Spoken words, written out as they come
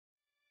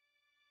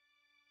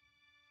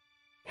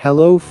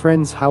Hello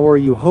friends, how are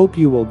you? Hope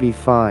you will be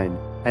fine,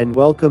 and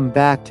welcome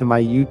back to my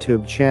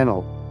YouTube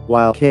channel.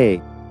 While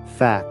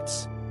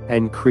facts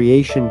and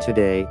creation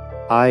today,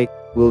 I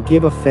will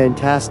give a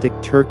fantastic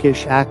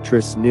Turkish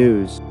actress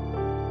news.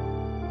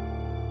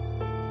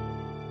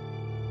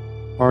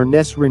 Are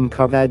Nesrin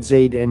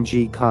Cavadzade and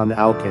Gokhan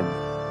Alkan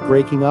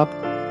breaking up?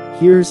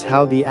 Here's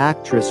how the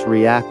actress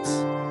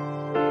reacts.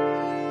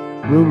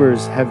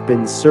 Rumors have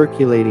been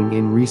circulating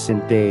in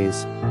recent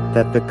days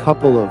that the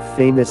couple of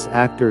famous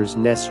actors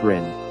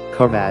Nesrin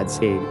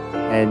Cavadzade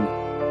and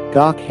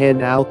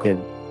Gokhan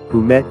Alkan,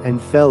 who met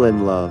and fell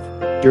in love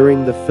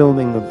during the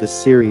filming of the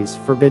series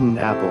Forbidden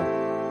Apple,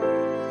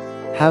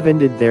 have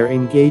ended their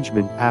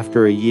engagement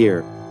after a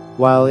year.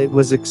 While it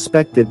was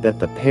expected that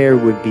the pair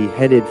would be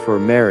headed for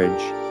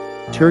marriage,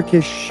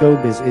 Turkish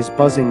showbiz is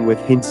buzzing with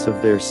hints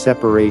of their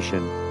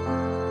separation.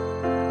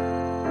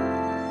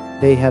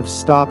 They have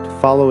stopped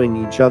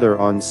following each other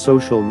on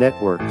social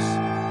networks,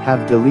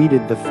 have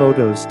deleted the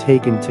photos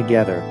taken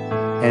together,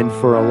 and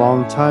for a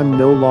long time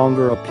no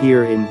longer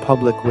appear in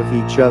public with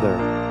each other.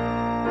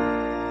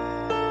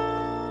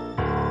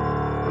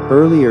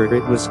 Earlier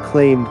it was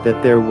claimed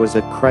that there was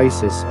a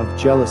crisis of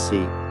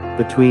jealousy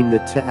between the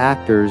two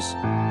actors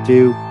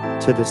due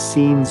to the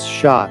scenes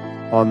shot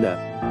on the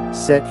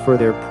set for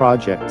their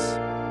projects.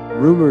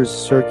 Rumors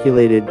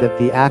circulated that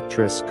the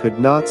actress could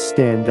not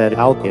stand that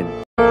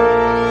Alkan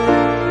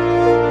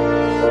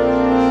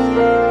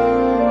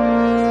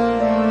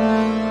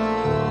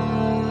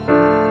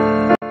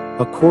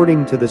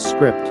according to the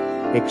script,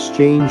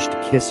 exchanged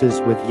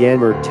kisses with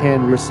Yamur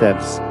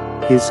Tanrisevs,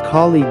 his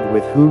colleague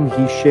with whom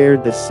he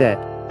shared the set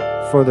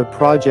for the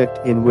project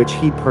in which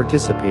he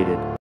participated.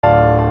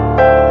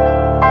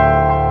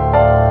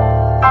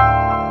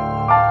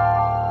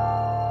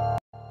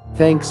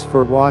 Thanks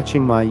for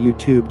watching my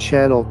YouTube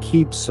channel.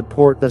 Keep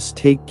support us.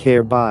 Take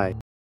care. Bye.